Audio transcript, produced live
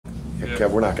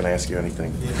Kev, we're not going to ask you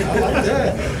anything. Yeah, I like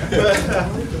that.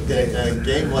 Okay, and a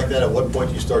game like that, at what point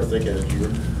do you start thinking that you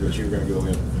were going to go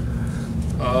in?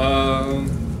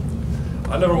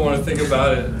 I never want to think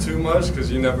about it too much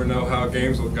because you never know how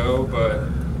games will go. But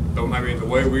I mean, the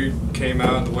way we came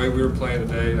out and the way we were playing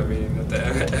today, I mean, at the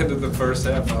end of the first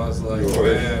half, I was like,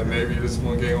 man, maybe this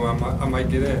one game I might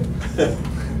get in.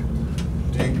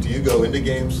 Do you go into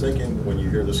games thinking, when you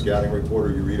hear the scouting report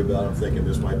or you read about them, thinking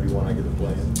this might be one I get to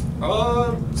play in?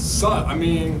 I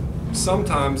mean,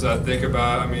 sometimes I think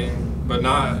about it, I mean, but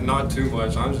not too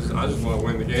much. I just want to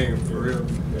win the game for real.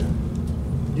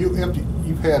 Yeah.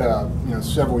 You've had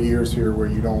several years here where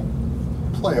you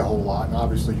don't play a whole lot, and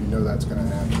obviously you know that's going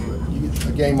to happen. But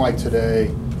a game like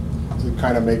today to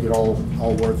kind of make it all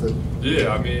worth it.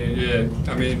 Yeah, I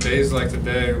mean, days like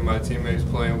today, when my teammates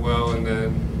playing well, and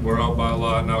then we're up by a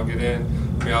lot, and I'll get in.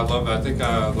 I mean, I love it. I think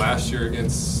last year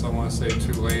against, I want to say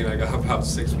Tulane, I got about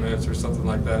 6 minutes or something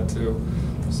like that too.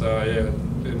 So yeah,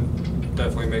 it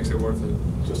definitely makes it worth it.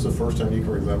 Just the first time you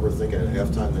can remember thinking at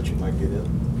halftime that you might get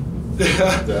in?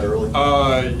 That early?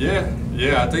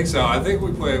 Yeah, I think so. I think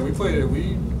we played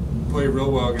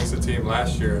real well against the team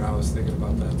last year, and I was thinking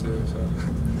about that too. So.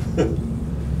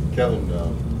 Kevin,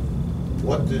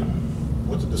 what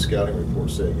did the scouting report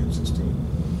say against this team?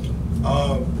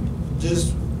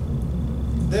 Just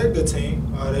they're a good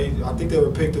team. I think they were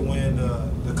picked to win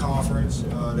the conference.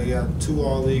 They got 2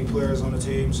 all-league players on the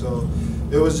team, so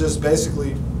it was just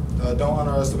basically don't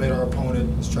underestimate our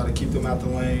opponent. Just try to keep them out the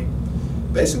lane.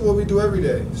 Basically, what we do every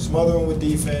day: smother them with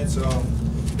defense.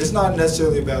 It's not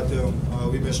necessarily about them.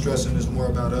 We've been stressing it's more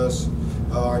about us,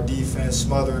 our defense,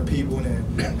 smothering people,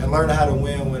 and learning how to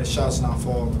win when the shot's not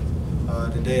falling.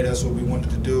 Today, that's what we wanted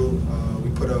to do. We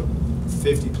put up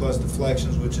 50-plus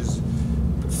deflections, which is,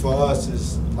 for us,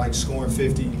 is like scoring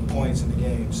 50 points in the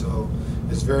game. So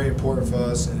it's very important for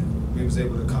us, and we was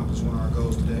able to accomplish one of our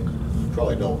goals today. You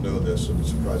probably don't know this, so I'm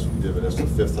surprised if you did, but that's the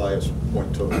 5th highest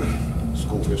point total in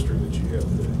school history that you have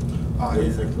today. What do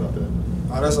you think about that?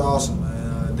 Oh, that's awesome,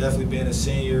 man. Definitely being a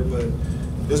senior, but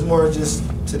it's more just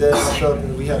today I felt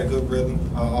that we had a good rhythm.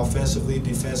 Offensively,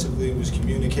 defensively, we was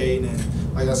communicating,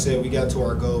 and like I said, we got to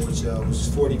our goal, which was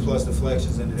 40-plus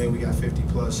deflections, and today we got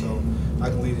 50-plus, so I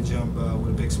can lead the jump with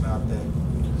a big smile today.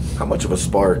 How much of a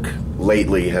spark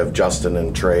lately have Justin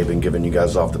and Trey been giving you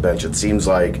guys off the bench? It seems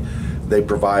like they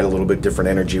provide a little bit different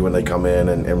energy when they come in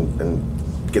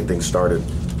and get things started.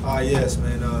 Yes,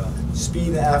 man. Speed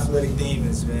and athletic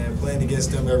demons, man. Playing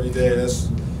against them every day, that's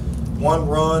one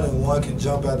run and one can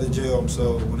jump out the gym.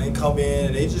 So when they come in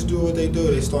and they just do what they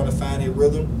do, they start to find their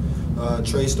rhythm.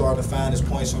 Trey's starting to find his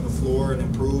points on the floor and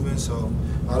improving. So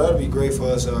that'll be great for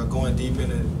us going deep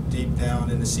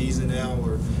down in the season now,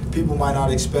 where people might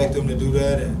not expect them to do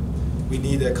that, and we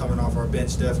need that coming off our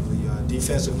bench definitely,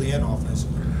 defensively and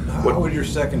offensively. What would your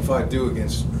second 5 do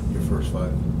against your first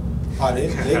 5?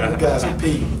 They guys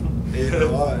compete.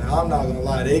 I'm not gonna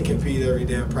lie, they compete every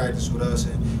day in practice with us,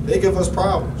 and they give us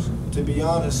problems, to be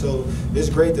honest. So it's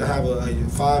great to have a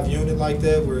 5 unit like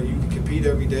that where you can compete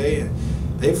every day, and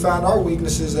they found our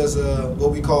weaknesses as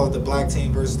what we call the black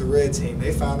team versus the red team.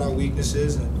 They found our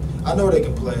weaknesses, and I know they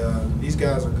can play. These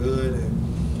guys are good,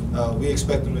 and we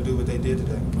expect them to do what they did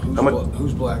today.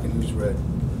 Who's black and who's red?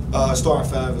 Starting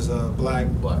 5 is black.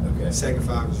 Black, okay. Second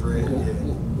 5 is red.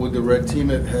 Yeah. Would the red team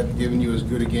have given you as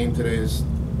good a game today as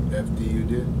FDU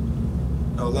did?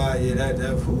 No lie, yeah,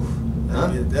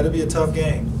 that'll be a tough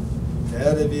game.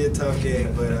 That'll be a tough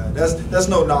game, but that's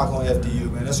no knock on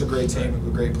FDU, man. That's a great team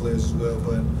with great players as well.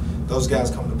 But those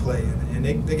guys come to play, and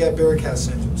they got Bearcat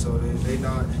syndrome, so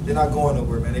they're not going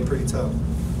nowhere, man. They're pretty tough.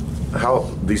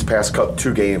 How these past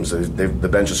 2 games, the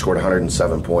bench has scored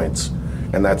 107 points,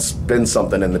 and that's been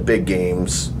something in the big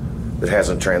games that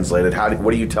hasn't translated.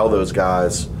 What do you tell those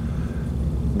guys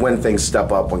when things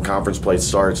step up, when conference play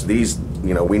starts?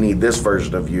 We need this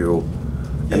version of you,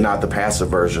 and not the passive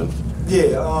version.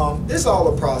 Yeah, it's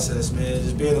all a process, man.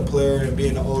 Just being a player and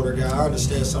being an older guy, I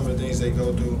understand some of the things they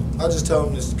go through. I just tell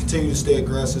them to continue to stay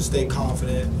aggressive, stay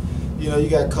confident. You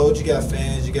got coach, you got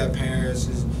fans, you got parents.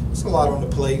 It's a lot on the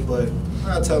plate, but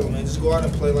I tell them, man, just go out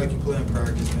and play like you play in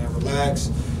practice, man. Relax.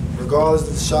 Regardless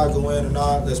if the shot go in or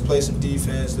not, let's play some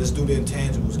defense. Let's do the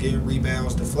intangibles, get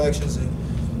rebounds, deflections, and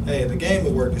hey, the game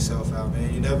will work itself out,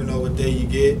 man. You never know what day you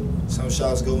get. Some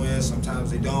shots go in,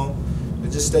 sometimes they don't.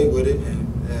 But just stay with it, and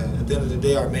at the end of the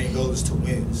day, our main goal is to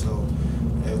win. So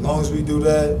as long as we do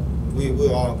that,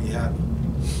 we'll all be happy.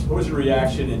 What was your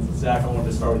reaction? And Zach, I wanted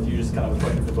to start with you, just kind of a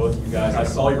question for both of you guys. I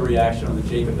saw your reaction on the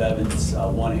Jacob Evans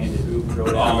one-handed hoop throw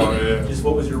down. Oh, yeah. Just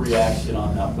what was your reaction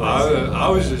on that play? I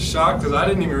was just shocked because I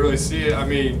didn't even really see it. I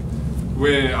mean,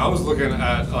 when I was looking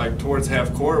at like towards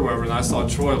half court or whatever, and I saw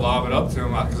Troy lob it up to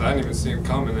him because I didn't even see him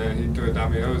coming, and he threw it. I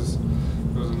mean, it was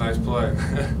a nice play.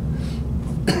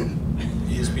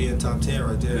 ESPN top 10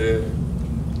 right there. Yeah.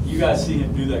 You guys see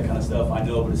him do that kind of stuff, I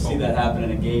know, but to see that happen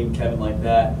in a game, Kevin, like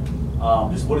that,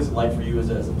 just what is it like for you as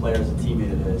a player, as a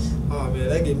teammate of his? Oh man,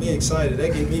 that get me excited.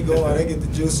 That get me going. That get the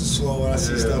juices flowing when I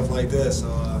see stuff like that.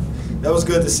 So that was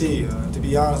good to see. To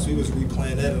be honest, we was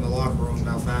replaying that in the locker room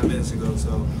about 5 minutes ago.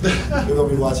 So we're gonna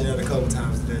be watching that a couple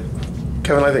times today.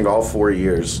 Kevin, I think all 4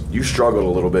 years you struggled a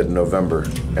little bit in November,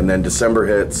 and then December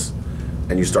hits,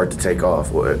 and you start to take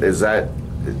off. What is it?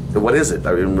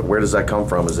 I mean, where does that come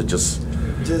from? Is it just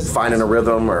finding a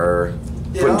rhythm, or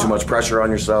putting too much pressure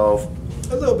on yourself?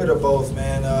 A little bit of both,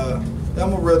 man.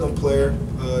 I'm a rhythm player.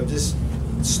 Just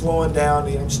slowing down.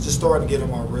 I'm just starting to get in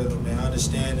my rhythm, man.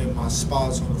 Understanding my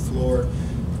spots on the floor,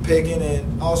 picking,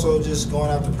 and also just going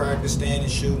out to practice, staying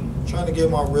and shooting. Trying to get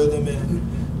my rhythm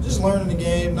and just learning the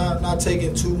game, not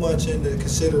taking too much into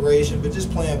consideration, but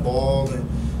just playing ball and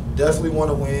definitely want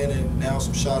to win. And now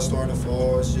some shots starting to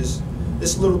fall.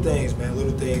 It's little things, man.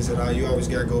 Little things that you always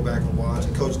got to go back and watch.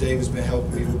 And Coach Davis been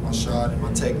helping me with my shot and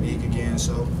my technique again.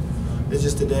 So it's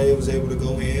just today I was able to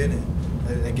go in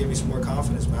and give me some more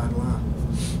confidence behind the line.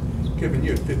 Kevin,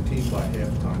 you had 15 by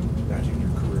halftime, matching your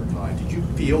career high. Did you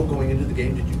feel going into the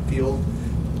game?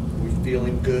 Were you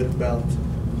feeling good about?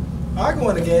 I go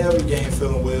in the game, every game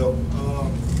feeling well.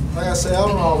 Like I said, I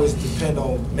don't always depend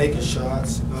on making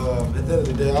shots. At the end of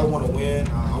the day, I want to win.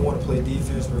 I want to play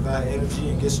defense, provide energy,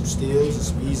 and get some steals and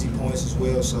some easy points as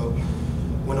well. So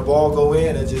when the ball go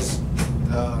in, it just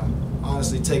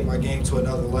honestly take my game to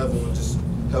another level and just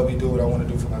help me do what I want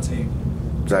to do for my team.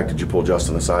 Zach, did you pull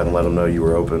Justin aside and let him know you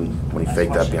were open when he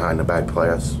faked that behind the back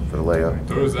pass for the layup?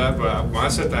 There was that, but when I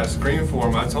set that screen for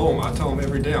him, I told him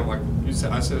every day. I'm like,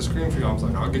 I set a screen for you. I was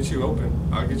like, I'll get you open.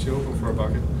 I'll get you open for a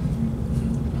bucket.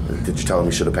 Did you tell him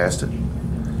he should have passed it?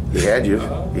 He had you.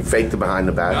 He faked it behind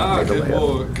the back. Nah,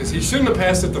 because he shouldn't have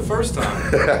passed it the first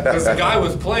time. Because the guy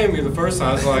was playing me the first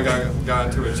time, so I got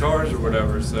into a charge or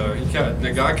whatever. So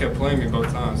the guy kept playing me both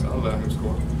times. So I let him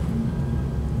score.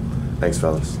 Thanks,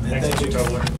 fellas. Thank you.